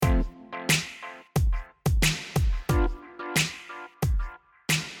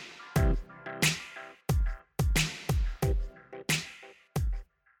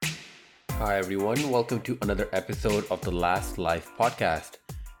Hi, everyone. Welcome to another episode of the Last Life podcast.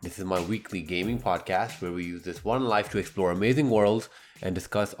 This is my weekly gaming podcast where we use this one life to explore amazing worlds and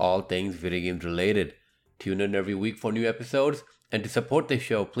discuss all things video games related. Tune in every week for new episodes. And to support this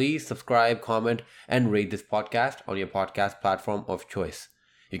show, please subscribe, comment, and rate this podcast on your podcast platform of choice.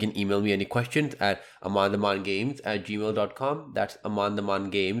 You can email me any questions at amandamangames@gmail.com. That's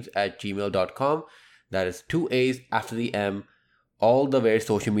amandamangames@gmail.com. That is two A's after the M. All the various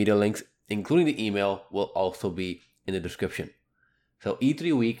social media links, including the email, will also be in the description. So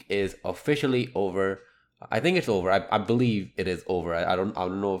E3 week is officially over. I think it's over. I believe it is over. I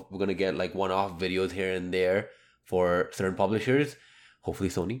don't know if we're gonna get like one-off videos here and there for certain publishers. Hopefully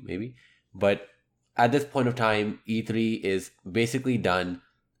Sony, maybe. But at this point of time, E3 is basically done.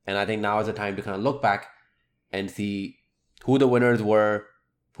 And I think now is the time to kind of look back and see who the winners were,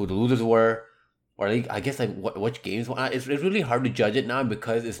 who the losers were, or like I guess like which games. It's really hard to judge it now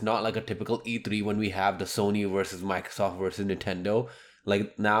because it's not like a typical E3 when we have the Sony versus Microsoft versus Nintendo.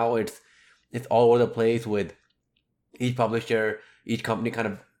 Like now it's all over the place with each publisher, each company kind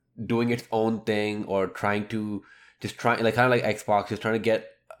of doing its own thing or trying to like kind of like Xbox, just trying to get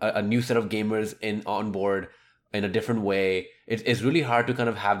a new set of gamers on board in a different way. It's really hard to kind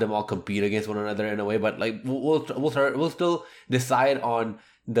of have them all compete against one another in a way, but like we'll still decide on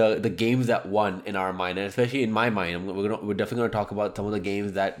the games that won in our mind, and especially in my mind. We're definitely gonna talk about some of the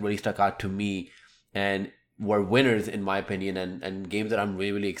games that really stuck out to me and were winners in my opinion, and games that I'm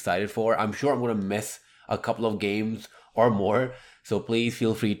really excited for. I'm sure I'm gonna miss a couple of games or more, so please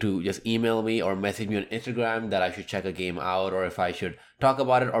feel free to just email me or message me on Instagram that I should check a game out, or if I should talk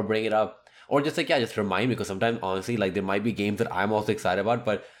about it or bring it up, or just just remind me, because sometimes honestly like there might be games that I'm also excited about,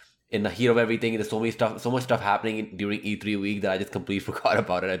 but in the heat of everything, there's so much stuff happening during E3 week that I just completely forgot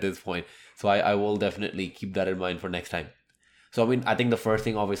about it at this point. So I will definitely keep that in mind for next time. So I think the first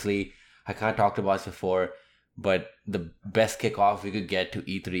thing, obviously, I kind of talked about this before, but the best kickoff we could get to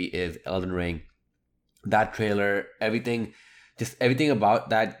E3 is Elden Ring. That trailer, everything about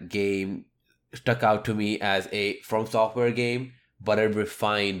that game stuck out to me as a From Software game, but a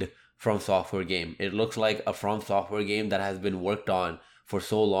refined From Software game. It looks like a From Software game that has been worked on for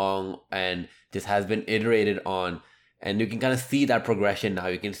so long and just has been iterated on, and you can kind of see that progression now.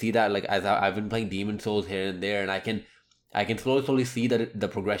 You can see that, like, as I've been playing Demon Souls here and there, and I can slowly see that the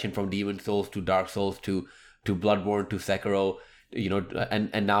progression from Demon Souls to Dark Souls to Bloodborne to Sekiro,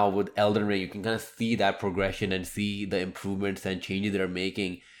 and now with Elden Ring, you can kind of see that progression and see the improvements and changes they're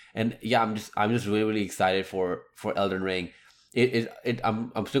making. And yeah, I'm just really excited for Elden Ring.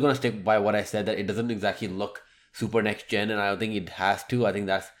 I'm still gonna stick by what I said, that it doesn't exactly look super next gen, and I don't think it has to. I think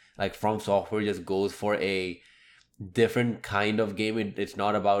that's like From Software just goes for a different kind of game. It's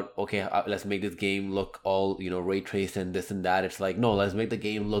not about, okay, let's make this game look all ray traced and this and that. It's like, no, let's make the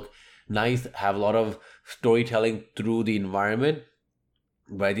game look nice, have a lot of storytelling through the environment.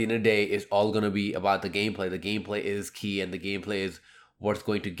 By the end of the day, it's all going to be about the gameplay. The gameplay is key, and the gameplay is what's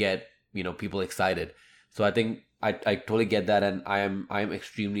going to get people excited. So I think I totally get that, and I'm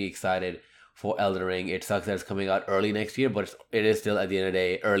extremely excited for Elden Ring. It sucks that it's coming out early next year, but it is still, at the end of the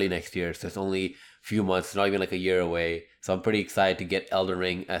day, early next year. So it's only a few months, not even like a year away. So I'm pretty excited to get Elden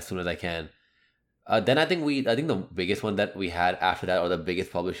Ring as soon as I can. Then I think the biggest one that we had after that, or the biggest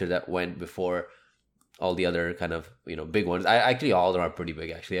publisher that went before all the other kind of big ones. Actually all of them are pretty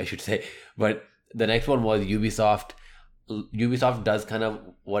big, actually, I should say. But the next one was Ubisoft. Ubisoft does kind of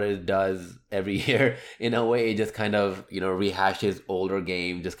what it does every year in a way. It just kind of rehashes older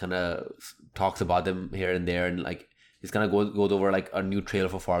games, just kind of talks about them here and there, and like just kind of goes over like a new trailer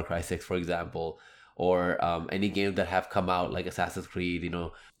for Far Cry 6, for example, or any games that have come out, like Assassin's Creed,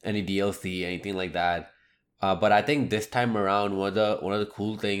 any DLC, anything like that. But I think this time around, one of the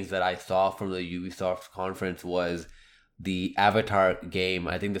cool things that I saw from the Ubisoft conference was the Avatar game.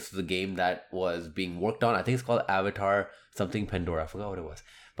 I think this is a game that was being worked on. I think it's called Avatar something Pandora. I forgot what it was.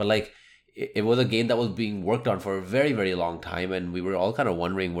 But like it was a game that was being worked on for a very, very long time, and we were all kind of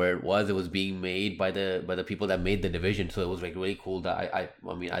wondering where it was. It was being made by the people that made The Division. So it was like really cool that I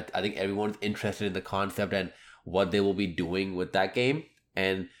think everyone's interested in the concept and what they will be doing with that game.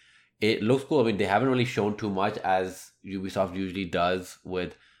 And it looks cool. I mean, they haven't really shown too much, as Ubisoft usually does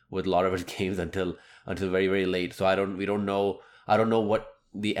with a lot of its games until very, very late. So I don't know what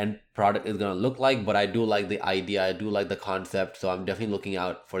the end product is gonna look like, but I do like the idea. I do like the concept. So I'm definitely looking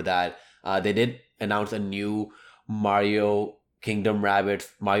out for that. They did announce a new Mario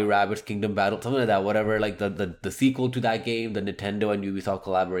Rabbids Kingdom Battle, something like that. Whatever, like the sequel to that game, the Nintendo and Ubisoft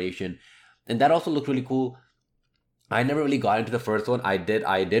collaboration, and that also looked really cool. I never really got into the first one. I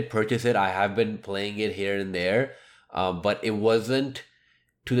did purchase it. I have been playing it here and there, but it wasn't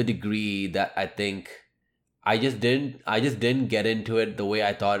to the degree that I think I just didn't get into it the way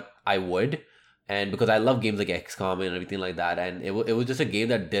I thought I would. And because I love games like XCOM and everything like that, and it was just a game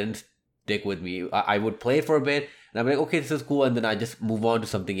that didn't stick with me. I would play it for a bit, and I'm like, okay, this is cool, and then I just move on to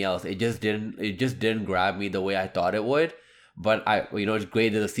something else. It just didn't grab me the way I thought it would. But it's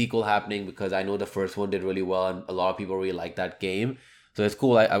great there's a sequel happening because I know the first one did really well, and a lot of people really like that game. So it's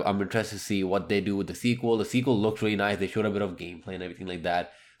cool. I'm interested to see what they do with the sequel. The sequel looks really nice. They showed a bit of gameplay and everything like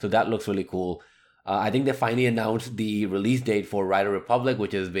that. So that looks really cool. I think they finally announced the release date for Rider Republic,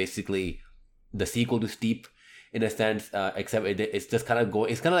 which is basically the sequel to Steep in a sense, except it's just kind of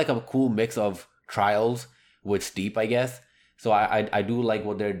going. It's kind of like a cool mix of Trials with Steep, I guess. So I do like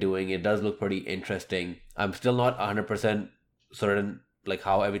what they're doing. It does look pretty interesting. I'm still not 100% certain like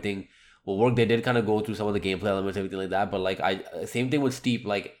how everything will work. They did kind of go through some of the gameplay elements, everything like that. But like same thing with Steep.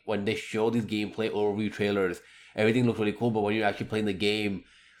 Like when they show these gameplay overview trailers, everything looks really cool. But when you're actually playing the game,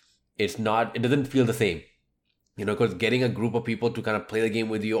 it's not. It doesn't feel the same. Because getting a group of people to kind of play the game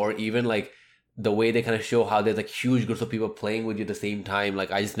with you, or even like the way they kind of show how there's like huge groups of people playing with you at the same time.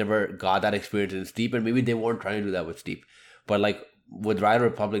 Like I just never got that experience in Steep, and maybe they weren't trying to do that with Steep. But like with Rider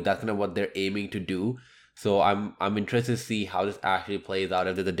Republic, that's kind of what they're aiming to do. So I'm interested to see how this actually plays out.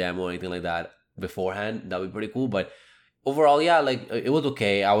 If there's a demo or anything like that beforehand, that'd be pretty cool. But overall, yeah, like it was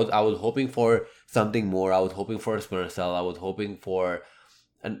okay. I was hoping for something more. I was hoping for a Splinter Cell. I was hoping for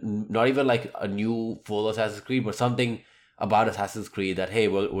not even like a new full Assassin's Creed, but something about Assassin's Creed that, hey,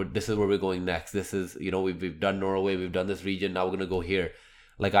 this is where we're going next. This is, we've done Norway, we've done this region, now we're gonna go here.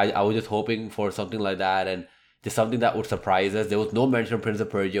 Like I was just hoping for something like that, and just something that would surprise us. There was no mention of Prince of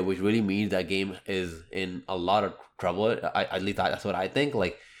Persia, which really means that game is in a lot of trouble. At least that's what I think.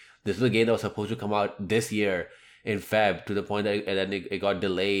 Like this was a game that was supposed to come out this year in Feb, to the point that and then it got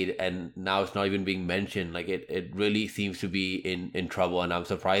delayed, and now it's not even being mentioned. Like it really seems to be in trouble, and I'm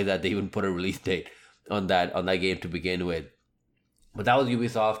surprised that they even put a release date on that game to begin with. But that was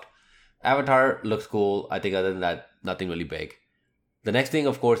Ubisoft. Avatar looks cool. I think other than that, nothing really big. The next thing,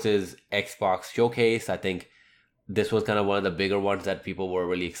 of course, is Xbox Showcase. I think this was kind of one of the bigger ones that people were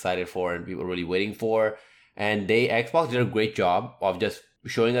really excited for and people were really waiting for. And Xbox did a great job of just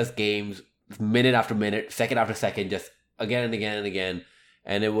showing us games minute after minute, second after second, just again and again and again.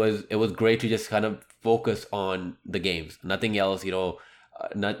 And it was great to just kind of focus on the games, nothing else.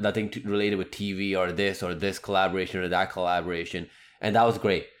 Nothing related with TV or this collaboration or that collaboration, and that was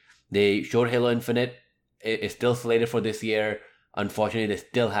great. They showed Halo Infinite. It's still slated for this year. Unfortunately, they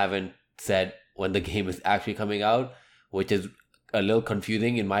still haven't said when the game is actually coming out, which is a little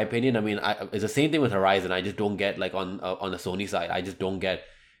confusing in my opinion. I mean, it's the same thing with Horizon. I just don't get, like, on the Sony side. I just don't get,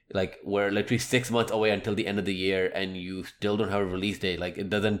 like, we're literally 6 months away until the end of the year, and you still don't have a release date. Like, it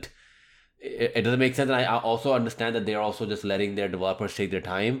doesn't make sense. And I also understand that they're also just letting their developers take their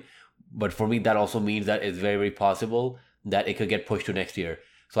time. But for me, that also means that it's very, very possible that it could get pushed to next year.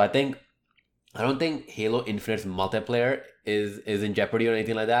 So I don't think Halo Infinite's multiplayer is in jeopardy or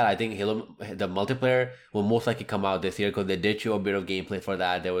anything like that. I think the multiplayer will most likely come out this year, because they did show a bit of gameplay for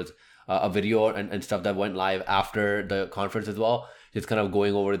that. There was a video and stuff that went live after the conference as well, just kind of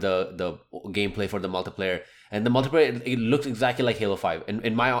going over the gameplay for the multiplayer. And the multiplayer, it looks exactly like Halo 5.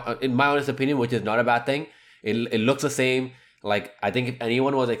 In my honest opinion, which is not a bad thing. It looks the same. Like, I think if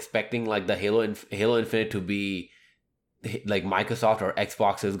anyone was expecting like the Halo Infinite to be like Microsoft or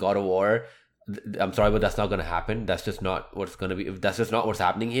Xbox's God of War, I'm sorry, but that's not going to happen. That's just not what's going to be. That's just not what's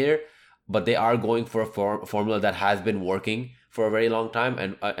happening here. But they are going for a formula that has been working for a very long time,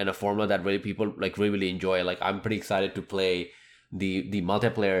 and a formula that really people like really enjoy. Like, I'm pretty excited to play the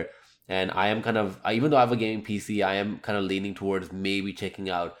multiplayer. And I am kind of, even though I have a gaming PC, I am kind of leaning towards maybe checking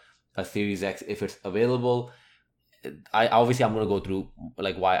out a Series X if it's available. I'm going to go through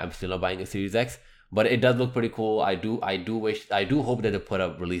like why I'm still not buying a Series X, but it does look pretty cool. I do hope that they put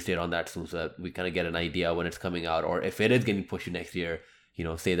a release date on that soon, so that we kind of get an idea when it's coming out, or if it is getting pushed to next year,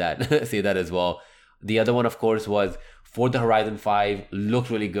 say that say that as well. The other one, of course, was Forza Horizon 5. Looks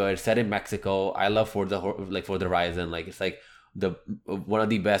really good. Set in Mexico. I love Forza Horizon. Like, it's like one of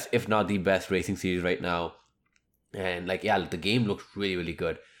the best, if not the best, racing series right now. And like, yeah, the game looked really, really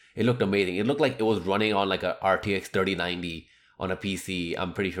good. It looked amazing. It looked like it was running on like a RTX 3090 on a PC.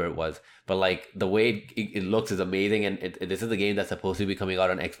 I'm pretty sure it was. But like, the way it looks is amazing. And this is a game that's supposed to be coming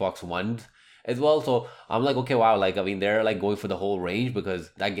out on Xbox One as well. So I'm like, okay, wow. Like, I mean, they're like going for the whole range, because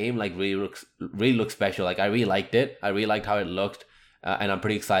that game like really looks special. Like, I really liked it. I really liked how it looked. And I'm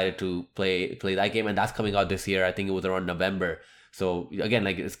pretty excited to play that game. And that's coming out this year. I think it was around November. So again,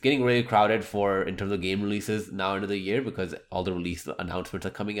 like it's getting really crowded for in terms of game releases now into the year because all the release announcements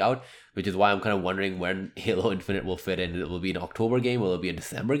are coming out, which is why I'm kind of wondering when Halo Infinite will fit in. It will be an October game, will it be a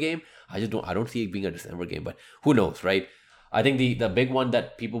December game? I don't see it being a December game, but who knows, right? I think the big one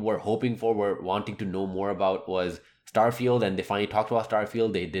that people were hoping for, were wanting to know more about, was Starfield, and they finally talked about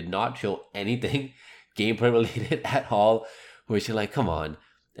Starfield. They did not show anything gameplay related at all, which is like, come on.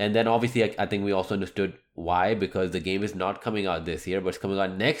 And then obviously, I think we also understood why, because the game is not coming out this year, but it's coming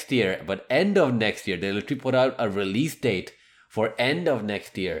out next year, but end of next year. They literally put out a release date for end of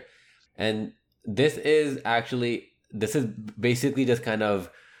next year. And this is basically just kind of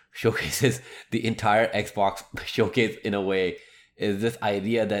showcases the entire Xbox showcase in a way, is this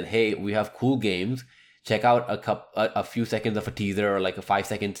idea that, hey, we have cool games. Check out a few seconds of a teaser, or like a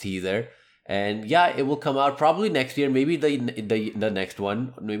 5-second teaser. And yeah, it will come out probably next year, maybe the next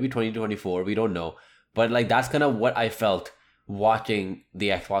one, maybe 2024, we don't know. But like that's kind of what I felt watching the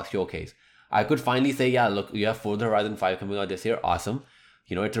Xbox showcase. I could finally say, yeah, look, you have Forza Horizon 5 coming out this year, awesome.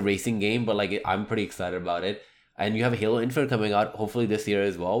 You know, it's a racing game, but like I'm pretty excited about it. And you have Halo Infinite coming out hopefully this year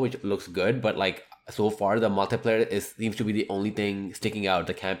as well, which looks good. But like so far, the multiplayer seems to be the only thing sticking out.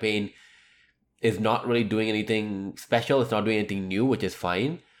 The campaign is not really doing anything special. It's not doing anything new, which is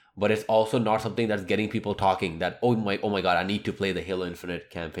fine. But it's also not something that's getting people talking that, oh my god, I need to play the Halo Infinite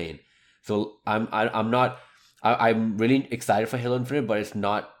campaign. So I'm really excited for Halo Infinite, but it's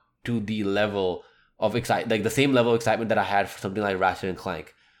not to the level of the same level of excitement that I had for something like Ratchet and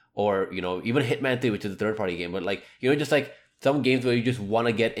Clank, or you know, even Hitman 3, which is a third party game. But like, you know, just like some games where you just want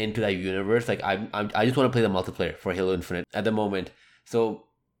to get into that universe. Like I just want to play the multiplayer for Halo Infinite at the moment. So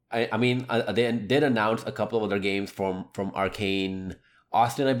I mean, they did announce a couple of other games from Arcane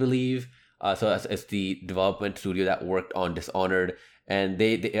Austin, I believe. So it's the development studio that worked on Dishonored, and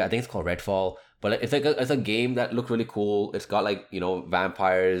they I think it's called Redfall. But it's a game that looked really cool. It's got like, you know,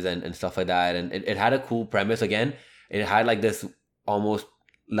 vampires and stuff like that, and it had a cool premise. Again, it had like this almost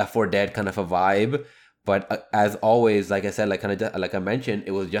Left 4 Dead kind of a vibe. But as always, like I said, like kind of like I mentioned,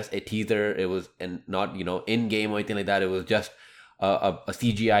 it was just a teaser. It was not, you know, in game or anything like that. It was just a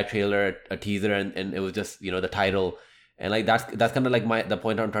CGI trailer, a teaser, and it was just, you know, the title. And like that's kind of like the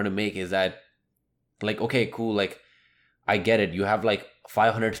point I'm trying to make, is that like, okay, cool, like I get it. You have like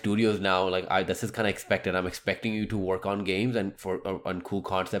 500 studios now. Like this is kind of expected. I'm expecting you to work on games and on cool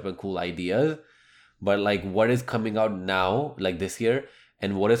concept and cool ideas. But like, what is coming out now, like this year,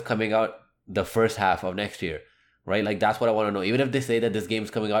 and what is coming out the first half of next year, right? Like that's what I want to know. Even if they say that this game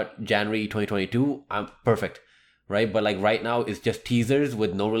is coming out January 2022, I'm perfect, right? But like right now, it's just teasers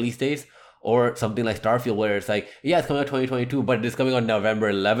with no release dates. Or something like Starfield, where it's like, yeah, it's coming out 2022, but it's coming out November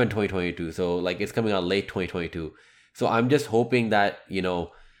 11, 2022. So like it's coming out late 2022. So I'm just hoping that, you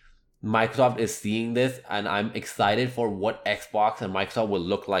know, Microsoft is seeing this, and I'm excited for what Xbox and Microsoft will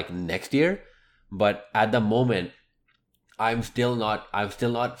look like next year. But at the moment, I'm still not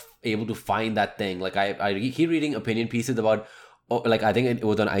able to find that thing. Like I keep reading opinion pieces about, like I think it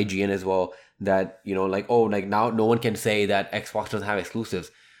was on IGN as well, that, you know, like, oh, like now no one can say that Xbox doesn't have exclusives.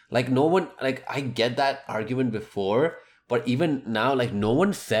 Like no one, like I get that argument before, but even now, like no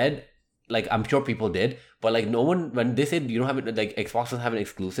one said, like I'm sure people did, but like no one, when they said you don't have it, like Xbox doesn't have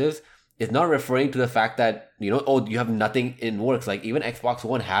exclusives, it's not referring to the fact that, you know, oh, you have nothing in works. Like even Xbox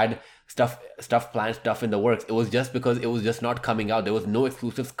One had stuff planned, stuff in the works. It was just because it was just not coming out. There was no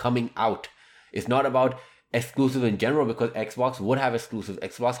exclusives coming out. It's not about exclusive in general, because Xbox would have exclusives.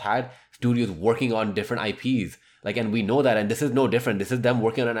 Xbox had studios working on different IPs. Like, and we know that, and this is no different. This is them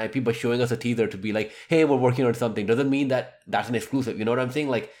working on an IP, but showing us a teaser to be like, hey, we're working on something. Doesn't mean that that's an exclusive. You know what I'm saying?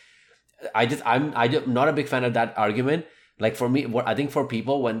 Like, I'm not a big fan of that argument. Like for me, what I think for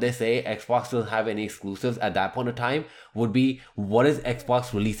people, when they say Xbox doesn't have any exclusives at that point of time, would be, what is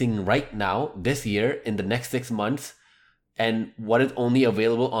Xbox releasing right now, this year, in the next 6 months, and what is only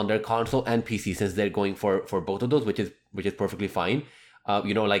available on their console and PC, since they're going for both of those, which is perfectly fine.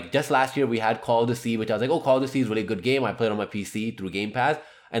 You know, like just last year we had Call of the Sea, which I was like, oh, Call of the Sea is a really good game. I played on my PC through Game Pass,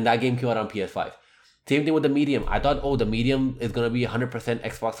 and that game came out on PS5. Same thing with the Medium. I thought, oh, the Medium is gonna be 100%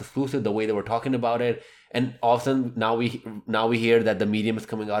 Xbox exclusive, the way they were talking about it, and all of a sudden now we hear that the Medium is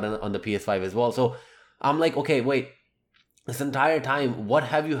coming out on the PS5 as well. So I'm like, okay, wait, this entire time, what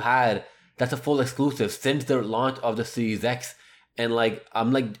have you had that's a full exclusive since the launch of the Series X? And like,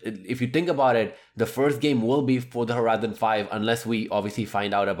 I'm like, if you think about it, the first game will be for the Horizon 5, unless we obviously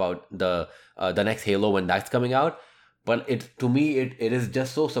find out about the next Halo when that's coming out. But to me, it is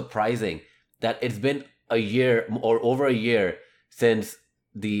just so surprising that it's been a year or over a year since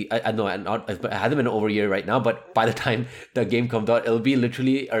I know it hasn't been over a year right now, but by the time the game comes out, it'll be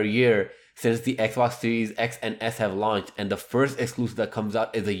literally a year since the Xbox Series X and S have launched, and the first exclusive that comes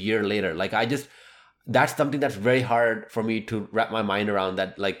out is a year later. Like that's something that's very hard for me to wrap my mind around.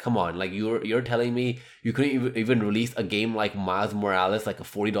 That like, come on, like you're telling me you couldn't even release a game like Miles Morales, like a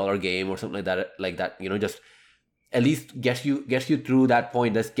 $40 game or something like that, just at least gets you through that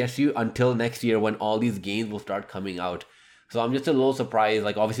point. That gets you until next year when all these games will start coming out. So I'm just a little surprised.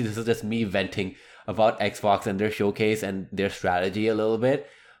 Like, obviously this is just me venting about Xbox and their showcase and their strategy a little bit,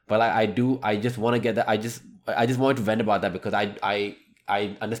 but like I just want to get that. I just wanted to vent about that because I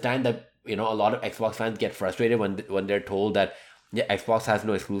understand that a lot of Xbox fans get frustrated when they're told that, yeah, Xbox has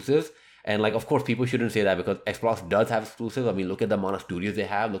no exclusives. And like, of course, people shouldn't say that because Xbox does have exclusives. I mean, look at the amount of studios they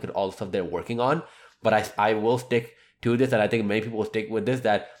have. Look at all the stuff they're working on. But I will stick to this, and I think many people will stick with this,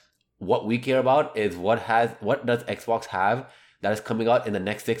 that what we care about is what does Xbox have that is coming out in the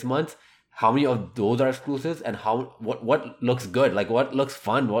next 6 months. How many of those are exclusives, and what looks good, like what looks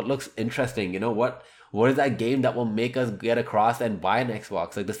fun, what looks interesting. What is that game that will make us get across and buy an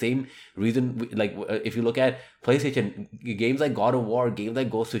Xbox? Like the same reason, if you look at PlayStation, games like God of War, games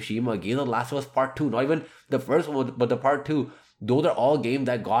like Ghost of Tsushima, games like Last of Us Part 2, not even the first one, but the Part 2, those are all games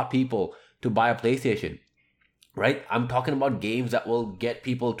that got people to buy a PlayStation, right? I'm talking about games that will get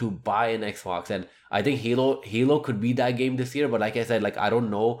people to buy an Xbox. And I think Halo could be that game this year, but like I said, like, I don't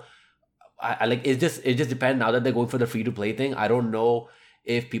know. I like, it just depends. Now that they're going for the free to play thing, I don't know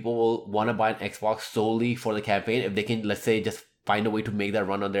if people will want to buy an Xbox solely for the campaign, if they can, let's say, just find a way to make that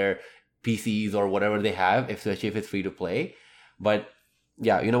run on their PCs or whatever they have, especially if it's free to play. But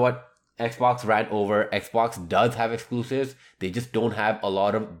yeah, you know what? Xbox ran over. Xbox does have exclusives. They just don't have a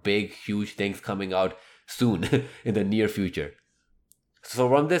lot of big, huge things coming out soon in the near future. So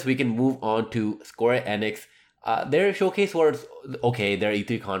from this, we can move on to Square Enix. Their showcase was okay. Their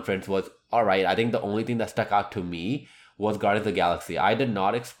E3 conference was all right. I think the only thing that stuck out to me was Guardians of the Galaxy. I did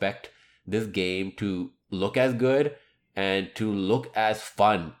not expect this game to look as good and to look as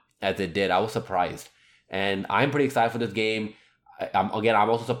fun as it did. I was surprised. And I'm pretty excited for this game. I'm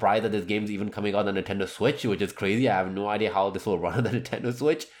also surprised that this game is even coming out on the Nintendo Switch, which is crazy. I have no idea how this will run on the Nintendo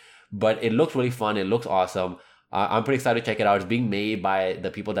Switch. But it looks really fun. It looks awesome. I'm pretty excited to check it out. It's being made by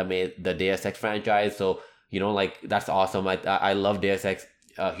the people that made the Deus Ex franchise. So, that's awesome. I love Deus Ex,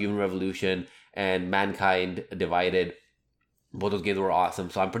 Human Revolution, and Mankind Divided. Both those games were awesome.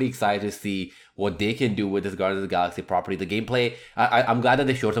 So I'm pretty excited to see what they can do with this Guardians of the Galaxy property. The gameplay, I'm glad that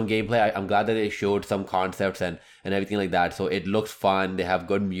they showed some gameplay. I'm glad that they showed some concepts and everything like that. So it looks fun. They have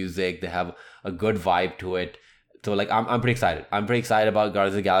good music. They have a good vibe to it. So like, I'm pretty excited. I'm pretty excited about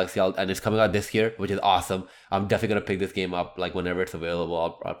Guardians of the Galaxy, and it's coming out this year, which is awesome. I'm definitely going to pick this game up like whenever it's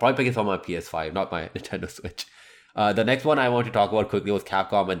available. I'll probably pick it from my PS5, not my Nintendo Switch. The next one I want to talk about quickly was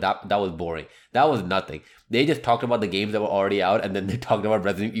Capcom, and that was boring. That was nothing. They just talked about the games that were already out, and then they talked about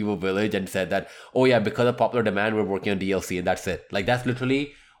Resident Evil Village and said that, oh yeah, because of popular demand, we're working on DLC, and that's it. Like, that's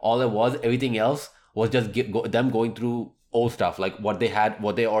literally all it was. Everything else was just them going through old stuff, like what they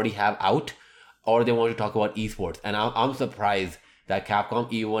already have out, or they want to talk about esports. And I'm surprised that Capcom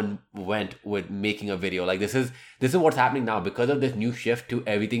even went with making a video. Like, this is what's happening now because of this new shift to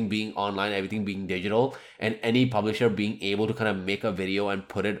everything being online, everything being digital, and any publisher being able to kind of make a video and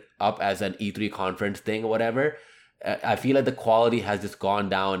put it up as an E3 conference thing or whatever. I feel like the quality has just gone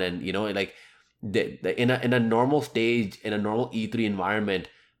down, and like in a normal stage, in a normal E3 environment,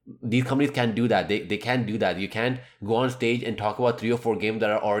 these companies can't do that. They can't do that. You can't go on stage and talk about 3 or 4 games that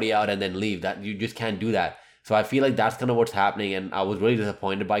are already out and then leave. That you just can't do that. So I feel like that's kind of what's happening, and I was really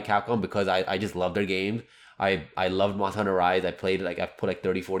disappointed by Capcom because I just love their games. I loved Monster Hunter Rise. I put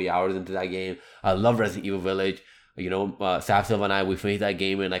 30-40 hours into that game. I love Resident Evil Village. Saf Silva and we finished that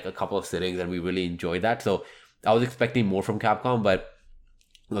game in like a couple of sittings, and we really enjoyed that. So I was expecting more from Capcom, but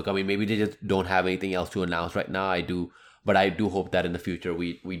look, I mean, maybe they just don't have anything else to announce right now. I do hope that in the future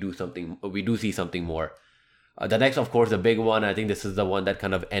we do see something more. The next, of course, the big one. I think this is the one that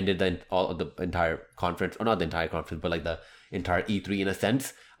kind of ended the entire conference, or not the entire conference, but like the entire E3 in a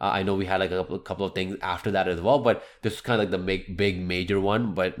sense. I know we had like a couple of things after that as well, but this is kind of like the big major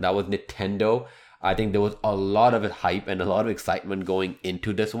one. But that was Nintendo. I think there was a lot of hype and a lot of excitement going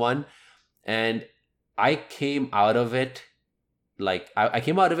into this one, and I came out of it I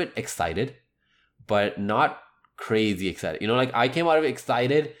came out of it excited, but not crazy excited. Like, I came out of it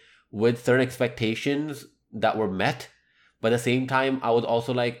excited with certain expectations that were met, but at the same time I was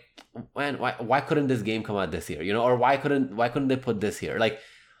also like, man, why couldn't this game come out this year, or why couldn't they put this here? Like,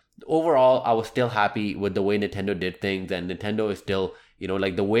 overall I was still happy with the way Nintendo did things, and Nintendo is still,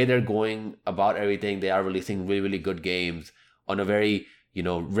 like, the way they're going about everything. They are releasing really, really good games on a very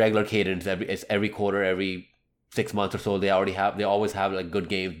regular cadence. Every quarter, every 6 months or so, they always have like good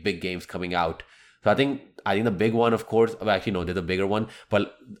games, big games coming out. So I think the big one, of course, well, actually no, there's a bigger one,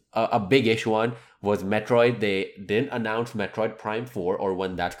 but a big-ish one was Metroid. They didn't announce Metroid Prime 4 or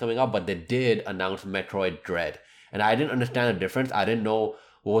when that's coming out, but they did announce Metroid Dread. And I didn't understand the difference. I didn't know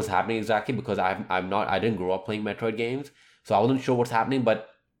what was happening exactly because I didn't grow up playing Metroid games, so I wasn't sure what's happening. But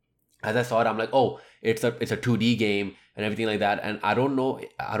as I saw it, I'm like, oh, it's a 2D game and everything like that. And I don't know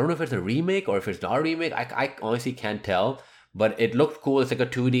if it's a remake or if it's not a remake. I honestly can't tell. But it looked cool. It's like a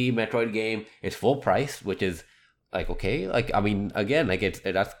 2D Metroid game. It's full price, which is like okay. Like I mean, again, like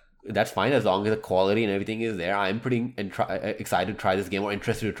that's fine as long as the quality and everything is there. I'm pretty excited to try this game or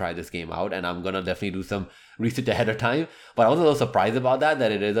interested to try this game out, and I'm gonna definitely do some research ahead of time. But I was a little surprised about that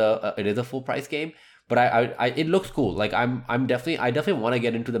it is a full price game. But I it looks cool. Like I definitely want to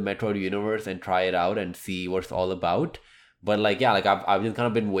get into the Metroid universe and try it out and see what it's all about. But like yeah, like I've just kind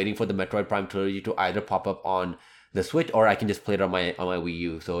of been waiting for the Metroid Prime trilogy to either pop up on the Switch or I can just play it on my Wii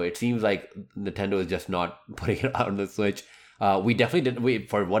U. So it seems like Nintendo is just not putting it out on the Switch. We definitely didn't.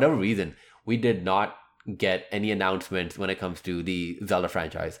 For whatever reason, we did not get any announcements when it comes to the Zelda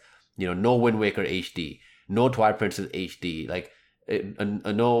franchise. No Wind Waker HD, no Twilight Princess HD, like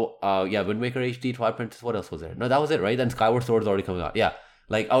no, Wind Waker HD, Twilight Princess. What else was there? No, that was it, right? Then Skyward Sword is already coming out. Yeah,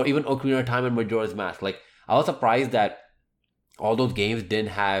 like or even Ocarina of Time and Majora's Mask. Like I was surprised that all those games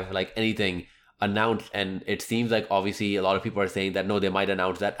didn't have like anything announced, and it seems like obviously a lot of people are saying that no, they might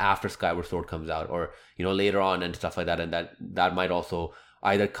announce that after Skyward Sword comes out or later on and stuff like that, and that might also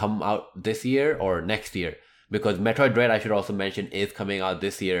either come out this year or next year, because Metroid Dread, I should also mention, is coming out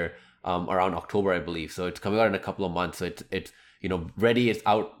this year, around October, I believe. So it's coming out in a couple of months, so it's ready, it's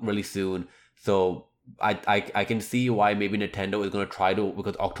out really soon. So I can see why maybe Nintendo is going to try to,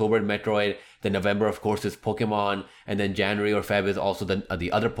 because October is Metroid, then November of course is Pokemon, and then January or Feb is also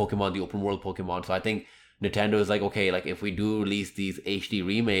the other Pokemon, the open world Pokemon. So I think Nintendo is like, okay, like if we do release these HD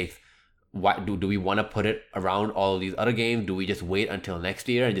remakes, why do we want to put it around all of these other games? Do we just wait until next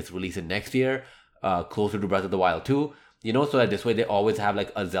year and just release it next year, closer to Breath of the Wild 2? So that this way they always have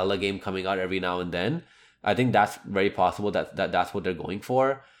like a Zelda game coming out every now and then. I think that's very possible. That's what they're going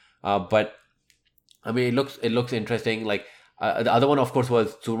for. But I mean, it looks interesting. Like the other one, of course,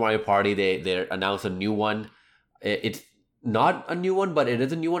 was Super Mario Party. They announced a new one. It's not a new one, but it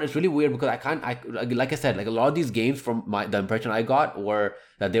is a new one. It's really weird because like I said, like a lot of these games from the impression I got were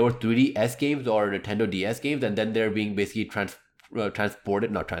that they were 3DS games or Nintendo DS games, and then they're being basically ported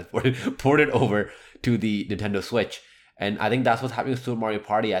over to the Nintendo Switch. And I think that's what's happening with Super Mario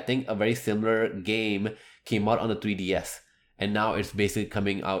Party. I think a very similar game came out on the 3DS, and now it's basically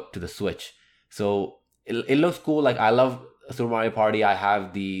coming out to the Switch. So it looks cool. Like I love Super Mario Party. I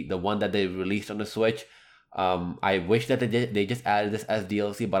have the one that they released on the Switch. I wish that they just added this as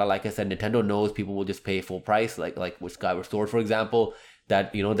DLC, but like I said, Nintendo knows people will just pay full price, like with Skyward Sword, for example.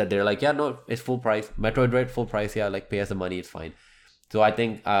 That that they're like, yeah, no, it's full price. Metroid Dread, full price, yeah, like pay us the money, it's fine. So I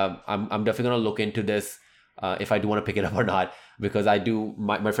think I'm definitely gonna look into this, if I do want to pick it up or not, because I do.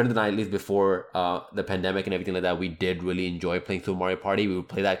 My friends and I, at least before the pandemic and everything like that, we did really enjoy playing Super Mario Party. We would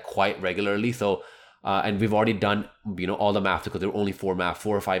play that quite regularly. So and we've already done all the maps, because there were only 4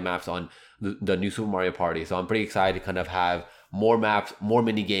 or 5 maps on the new Super Mario Party. So I'm pretty excited to kind of have more maps, more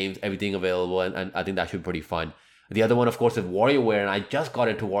mini games, everything available, and I think that should be pretty fun. The other one, of course, is WarioWare, and I just got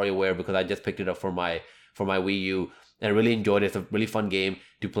into WarioWare because I just picked it up for my Wii U and really enjoyed it. It's a really fun game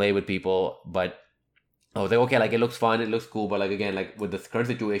to play with people, but I was like, okay, like it looks fun, it looks cool, but like again, like with the current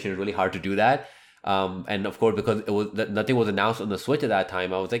situation, it's really hard to do that. And of course, because nothing was announced on the Switch at that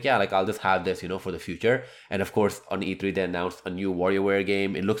time, I was like, yeah, like I'll just have this, for the future. And of course, on E3 they announced a new WarioWare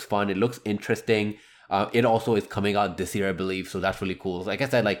game. It looks fun, it looks interesting. It also is coming out this year, I believe, so that's really cool. Like I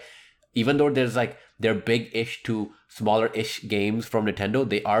said, like even though there's like they're big-ish to smaller-ish games from Nintendo,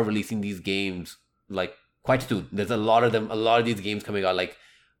 they are releasing these games like quite soon. There's a lot of these games coming out. Like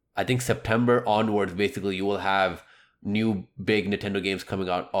I think September onwards, basically, you will have new big Nintendo games coming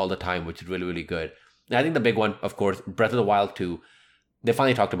out all the time, which is really, really good. And I think the big one, of course, Breath of the Wild 2, they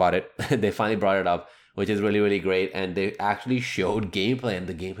finally talked about it. They finally brought it up, which is really, really great. And they actually showed gameplay, and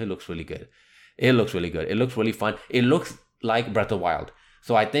the gameplay looks really good. It looks really good. It looks really fun. It looks like Breath of the Wild.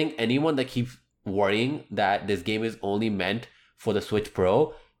 So I think anyone that keeps worrying that this game is only meant for the Switch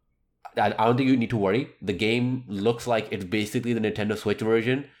Pro, I don't think you need to worry. The game looks like it's basically the Nintendo Switch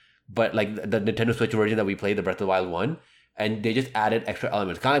version, but like the Nintendo Switch version that we played, the Breath of the Wild 1, and they just added extra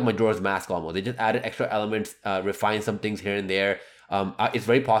elements, kind of like Majora's Mask almost. They just added extra elements, refined some things here and there. It's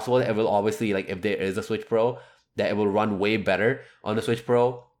very possible that it will obviously, like if there is a Switch Pro, that it will run way better on the Switch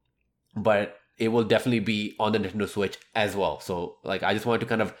Pro, but it will definitely be on the Nintendo Switch as well. So like I just wanted to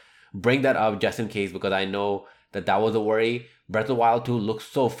kind of bring that up just in case, because I know that was a worry. Breath of the Wild 2 looks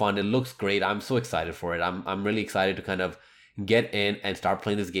so fun. It looks great. I'm so excited for it. I'm really excited to kind of get in and start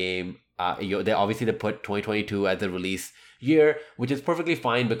playing this game. They put 2022 as the release year, which is perfectly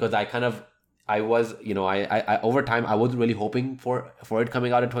fine because I was, I over time I was really hoping for it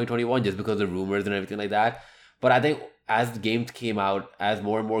coming out in 2021 just because of the rumors and everything like that. But I think as the games came out, as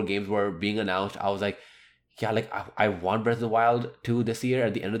more and more games were being announced, I was like, yeah, like I want Breath of the Wild 2 this year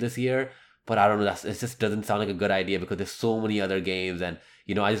at the end of this year, but I don't know. It just doesn't sound like a good idea because there's so many other games, and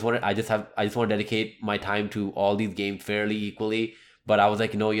I just want to dedicate my time to all these games fairly equally. But I was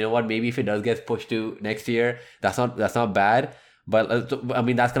like, you know what? Maybe if it does get pushed to next year, that's not bad. But I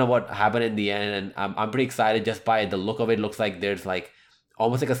mean, that's kind of what happened in the end, and I'm pretty excited just by the look of it. Looks like there's like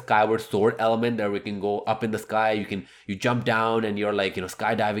almost like a Skyward Sword element there. We can go up in the sky. You jump down and you're like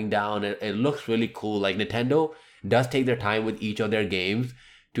skydiving down. It looks really cool. Like Nintendo does take their time with each of their games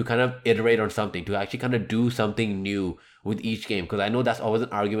to kind of iterate on something, to actually kind of do something new with each game. Because I know that's always an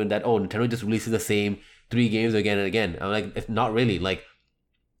argument that Nintendo just releases the same 3 games again and again. I'm like, it's not really. Like,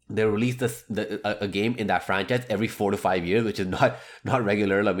 they release a game in that franchise every 4 to 5 years, which is not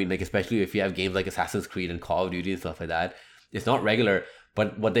regular. I mean, like, especially if you have games like Assassin's Creed and Call of Duty and stuff like that, it's not regular.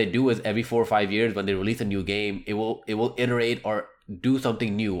 But what they do is every 4 or 5 years, when they release a new game, it will iterate or do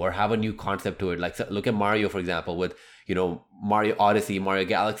something new or have a new concept to it. Like, look at Mario, for example, with Mario Odyssey, Mario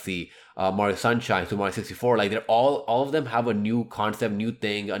Galaxy, Mario Sunshine, Super Mario 64. Like, they're all of them have a new concept, new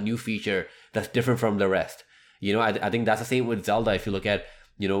thing, a new feature that's different from the rest. I think that's the same with Zelda. If you look at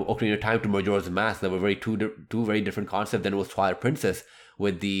Ocarina of Time to Majora's Mask, that were two very different concepts. Then it was Twilight Princess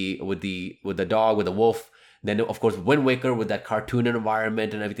with the dog, with the wolf. Then of course Wind Waker with that cartoon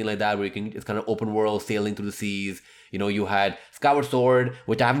environment and everything like that, where it's kind of open world, sailing through the seas. You had Skyward Sword,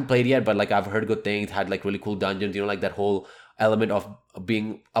 which I haven't played yet, but like I've heard good things. Had like really cool dungeons. Like that whole element of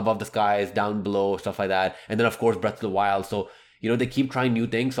being above the skies, down below, stuff like that. And then of course Breath of the Wild. So they keep trying new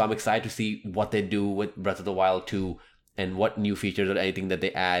things. So I'm excited to see what they do with Breath of the Wild 2 and what new features or anything that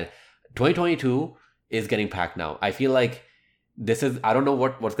they add. 2022 is getting packed now. I feel like I don't know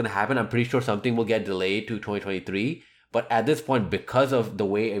what's going to happen. I'm pretty sure something will get delayed to 2023. But at this point, because of the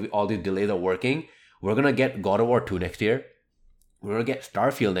way all these delays are working, we're going to get God of War 2 next year. We're going to get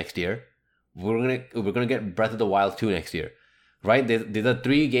Starfield next year. We're going to get Breath of the Wild 2 next year. Right? These are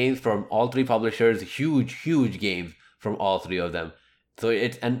 3 games from all 3 publishers. Huge games from all 3 of them. So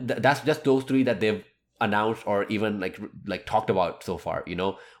that's just those 3 that they've announced or even like talked about so far.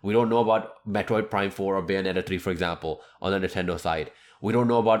 We don't know about Metroid Prime 4 or Bayonetta 3, for example, on the Nintendo side. We don't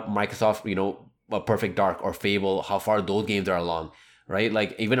know about Microsoft, Perfect Dark or Fable, how far those games are along, right?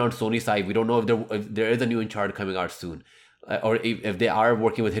 Like, even on Sony side, we don't know if there is a new Uncharted coming out soon, or if they are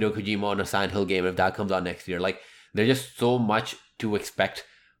working with Hideo Kojima on a Silent Hill game, if that comes out next year. Like, there's just so much to expect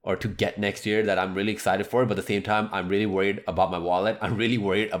or to get next year that I'm really excited for. But at the same time, I'm really worried about my wallet. I'm really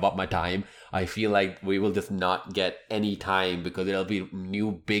worried about my time. I feel like we will just not get any time because there'll be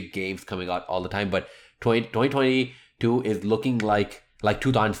new big games coming out all the time. But 2022 is looking like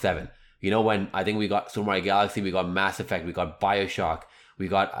 2007. When I think we got Super Mario Galaxy, we got Mass Effect, we got BioShock, we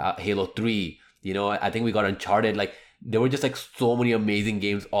got Halo 3. I think we got Uncharted. Like, there were just like so many amazing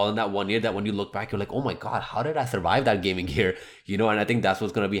games all in that one year that when you look back, you're like, oh my God, how did I survive that gaming year? And I think that's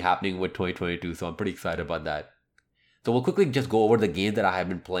what's going to be happening with 2022. So I'm pretty excited about that. So we'll quickly just go over the games that I have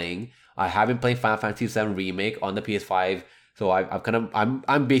been playing. I have been playing Final Fantasy VII Remake on the PS5. So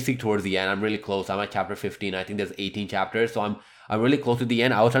I'm basically towards the end. I'm really close. I'm at chapter 15. I think there's 18 chapters. So I'm really close to the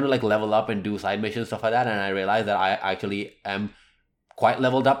end. I was trying to like level up and do side missions, stuff like that. And I realized that I actually am quite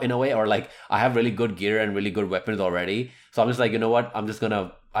leveled up in a way, or like I have really good gear and really good weapons already. So I'm just like, you know what? I'm just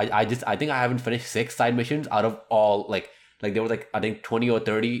gonna, I think I haven't finished 6 side missions out of all, like there was like, I think 20 or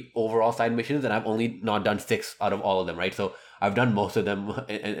 30 overall side missions, and I've only not done 6 out of all of them, right? So I've done most of them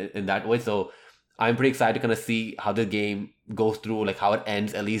in that way. So I'm pretty excited to kind of see how the game goes through, like how it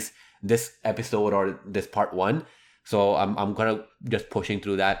ends, at least this episode or this part 1. So I'm kind of just pushing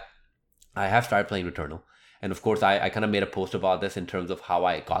through that. I have started playing Returnal. And of course, I kind of made a post about this in terms of how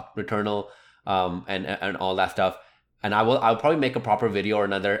I got Returnal, and all that stuff. And I'll probably make a proper video or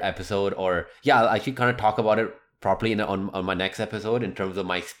another episode, or I'll actually kind of talk about it properly on my next episode in terms of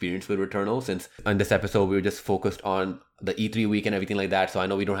my experience with Returnal. Since on this episode we were just focused on the E3 week and everything like that, so I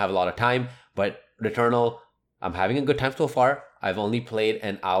know we don't have a lot of time. But Returnal, I'm having a good time so far. I've only played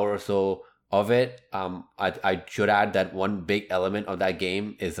an hour or so of it. I should add that one big element of that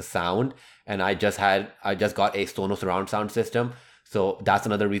game is the sound, and I just got a Sonos surround sound system, so that's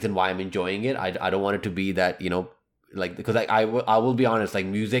another reason why I'm enjoying it. I don't want it to be that, like, because like I will be honest, like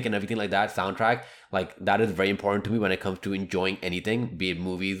music and everything like that, soundtrack, like that is very important to me when it comes to enjoying anything, be it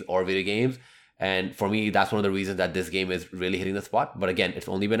movies or video games. And for me, that's one of the reasons that this game is really hitting the spot. But again, it's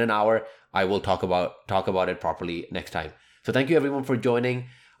only been an hour. I will talk about it properly next time. So thank you everyone for joining.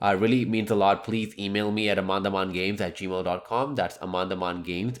 Really means a lot. Please email me at amandamangames@gmail.com. That's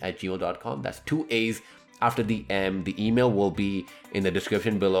amandamangames@gmail.com. That's 2 A's after the M. The email will be in the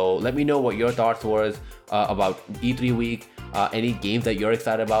description below. Let me know what your thoughts was about E3 week. Any games that you're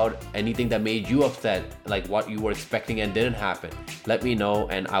excited about, anything that made you upset, like what you were expecting and didn't happen. Let me know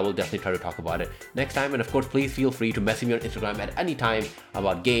and I will definitely try to talk about it next time. And of course, please feel free to message me on Instagram at any time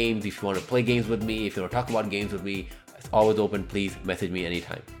about games. If you want to play games with me, if you want to talk about games with me, it's always open. Please message me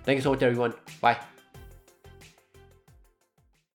anytime. Thank you so much, everyone. Bye.